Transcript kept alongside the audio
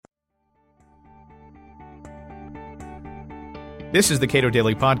This is the Cato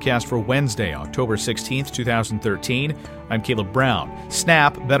Daily Podcast for Wednesday, October 16th, 2013. I'm Caleb Brown.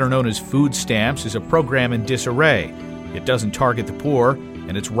 SNAP, better known as food stamps, is a program in disarray. It doesn't target the poor,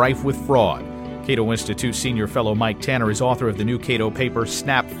 and it's rife with fraud. Cato Institute senior fellow Mike Tanner is author of the new Cato paper,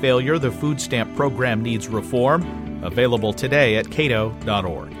 SNAP Failure, The Food Stamp Program Needs Reform, available today at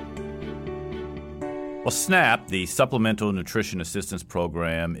cato.org. Well, SNAP, the Supplemental Nutrition Assistance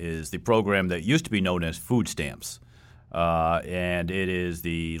Program, is the program that used to be known as food stamps. And it is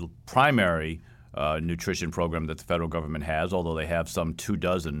the primary nutrition program that the federal government has, although they have some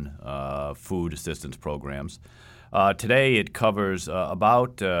 24 food assistance programs. Today it covers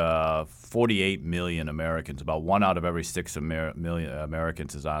about 48 million Americans. About 1 out of every 6 million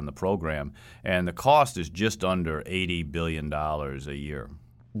Americans is on the program. And the cost is just under $80 billion a year.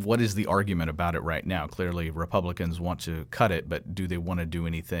 What is the argument about it right now? Clearly, Republicans want to cut it, but do they want to do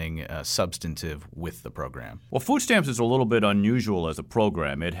anything substantive with the program? Well, food stamps is a little bit unusual as a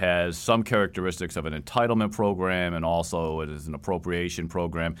program. It has some characteristics of an entitlement program, and also it is an appropriation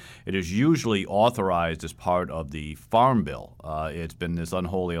program. It is usually authorized as part of the Farm Bill. It's been this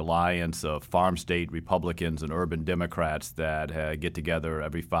unholy alliance of farm state Republicans and urban Democrats that get together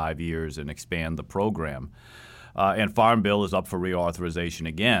every 5 years and expand the program. And Farm Bill is up for reauthorization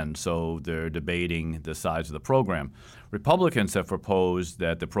again, so they're debating the size of the program. Republicans have proposed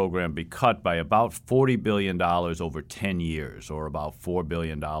that the program be cut by about $40 billion over 10 years, or about $4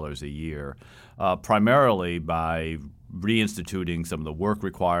 billion a year, primarily by reinstituting some of the work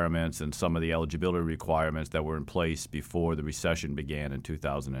requirements and some of the eligibility requirements that were in place before the recession began in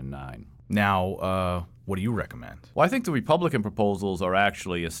 2009. Now, what do you recommend? Well, I think the Republican proposals are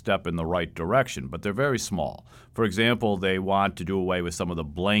actually a step in the right direction, but they're very small. For example, they want to do away with some of the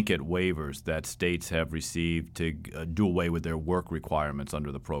blanket waivers that states have received to do away with their work requirements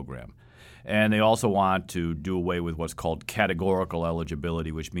under the program. And they also want to do away with what's called categorical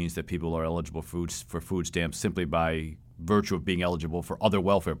eligibility, which means that people are eligible for food stamps simply by virtue of being eligible for other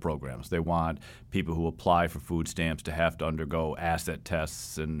welfare programs. They want people who apply for food stamps to have to undergo asset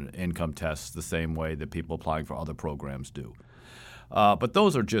tests and income tests the same way that people applying for other programs do. But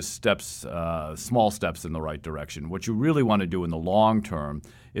those are just steps, small steps in the right direction. What you really want to do in the long term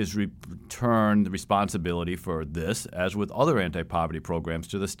is return the responsibility for this, as with other anti-poverty programs,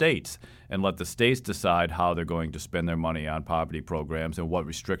 to the states, and let the states decide how they're going to spend their money on poverty programs and what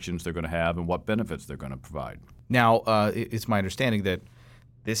restrictions they're going to have and what benefits they're going to provide. Now, it's my understanding that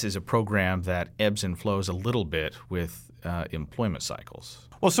this is a program that ebbs and flows a little bit with employment cycles.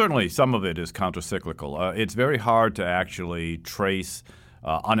 Well, certainly some of it is countercyclical. It's very hard to actually trace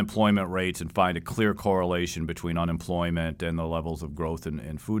unemployment rates and find a clear correlation between unemployment and the levels of growth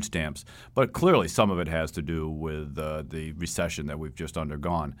in food stamps. But clearly some of it has to do with the recession that we've just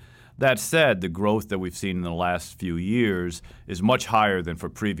undergone. That said, the growth that we've seen in the last few years is much higher than for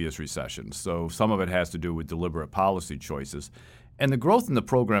previous recessions. So some of it has to do with deliberate policy choices. And the growth in the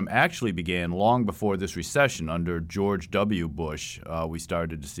program actually began long before this recession. Under George W. Bush, we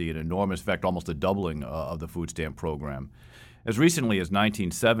started to see an enormous effect, almost a doubling of the food stamp program. As recently as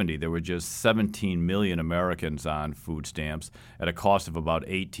 1970, there were just 17 million Americans on food stamps at a cost of about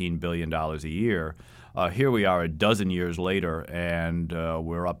 $18 billion a year. Here we are a dozen years later, and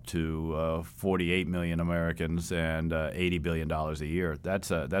we're up to 48 million Americans and $80 billion a year.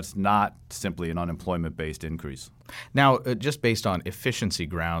 That's not simply an unemployment-based increase. Now, just based on efficiency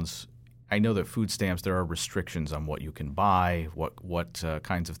grounds, I know that food stamps, there are restrictions on what you can buy, what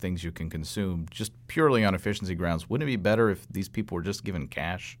kinds of things you can consume. Just purely on efficiency grounds, wouldn't it be better if these people were just given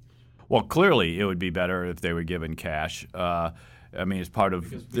cash? Well, clearly it would be better if they were given cash. I mean, as part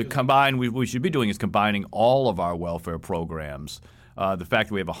of the combine, we should be doing is combining all of our welfare programs. The fact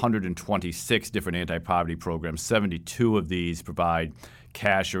that we have 126 different anti-poverty programs, 72 of these provide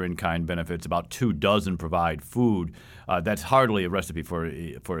cash or in-kind benefits, about 24 provide food. That's hardly a recipe for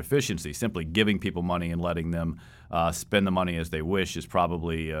efficiency. Simply giving people money and letting them spend the money as they wish is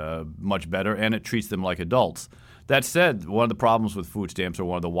probably much better, and it treats them like adults. That said, one of the problems with food stamps, or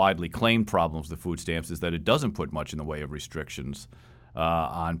one of the widely claimed problems with food stamps, is that it doesn't put much in the way of restrictions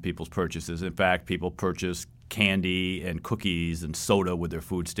on people's purchases. In fact, people purchase candy and cookies and soda with their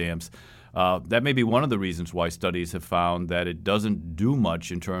food stamps. That may be one of the reasons why studies have found that it doesn't do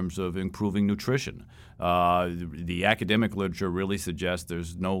much in terms of improving nutrition. The academic literature really suggests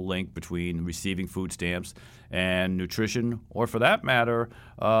there's no link between receiving food stamps and nutrition, or for that matter,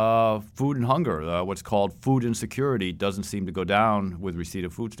 food and hunger. What's called food insecurity doesn't seem to go down with receipt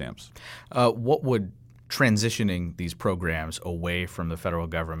of food stamps. What would transitioning these programs away from the federal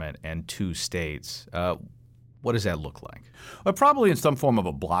government and to states, What does that look like? Probably in some form of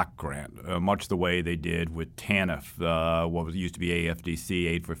a block grant, much the way they did with TANF, what used to be AFDC,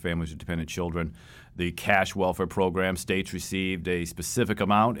 Aid for Families with Dependent Children. The cash welfare program, states received a specific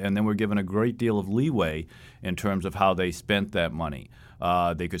amount, and then were given a great deal of leeway in terms of how they spent that money.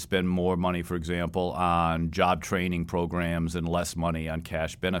 They could spend more money, for example, on job training programs and less money on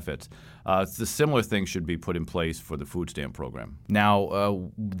cash benefits. The similar thing should be put in place for the food stamp program.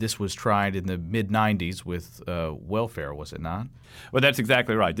 Now, this was tried in the mid-'90s with welfare, was it not? Well, that's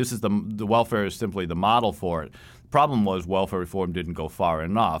exactly right. This is the welfare is simply the model for it. The problem was welfare reform didn't go far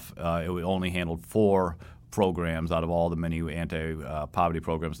enough. It only handled 4 programs out of all the many anti-poverty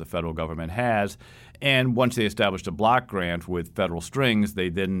programs the federal government has. And once they established a block grant with federal strings, they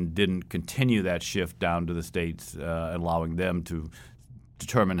then didn't continue that shift down to the states, allowing them to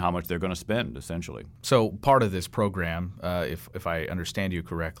determine how much they're going to spend, essentially. So part of this program, if I understand you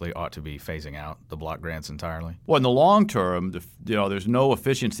correctly, ought to be phasing out the block grants entirely? Well, in the long term, there's no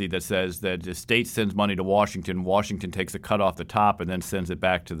efficiency that says that the state sends money to Washington, Washington takes a cut off the top and then sends it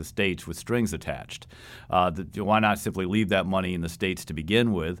back to the states with strings attached. Why not simply leave that money in the states to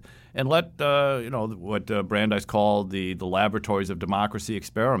begin with and let what Brandeis called the laboratories of democracy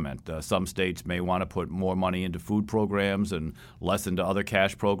experiment. Some states may want to put more money into food programs and less into other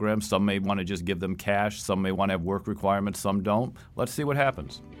cash programs. Some may want to just give them cash. Some may want to have work requirements. Some don't. Let's see what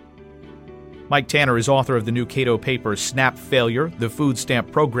happens. Mike Tanner is author of the new Cato paper, SNAP Failure, The Food Stamp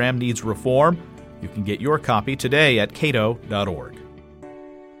Program Needs Reform. You can get your copy today at cato.org.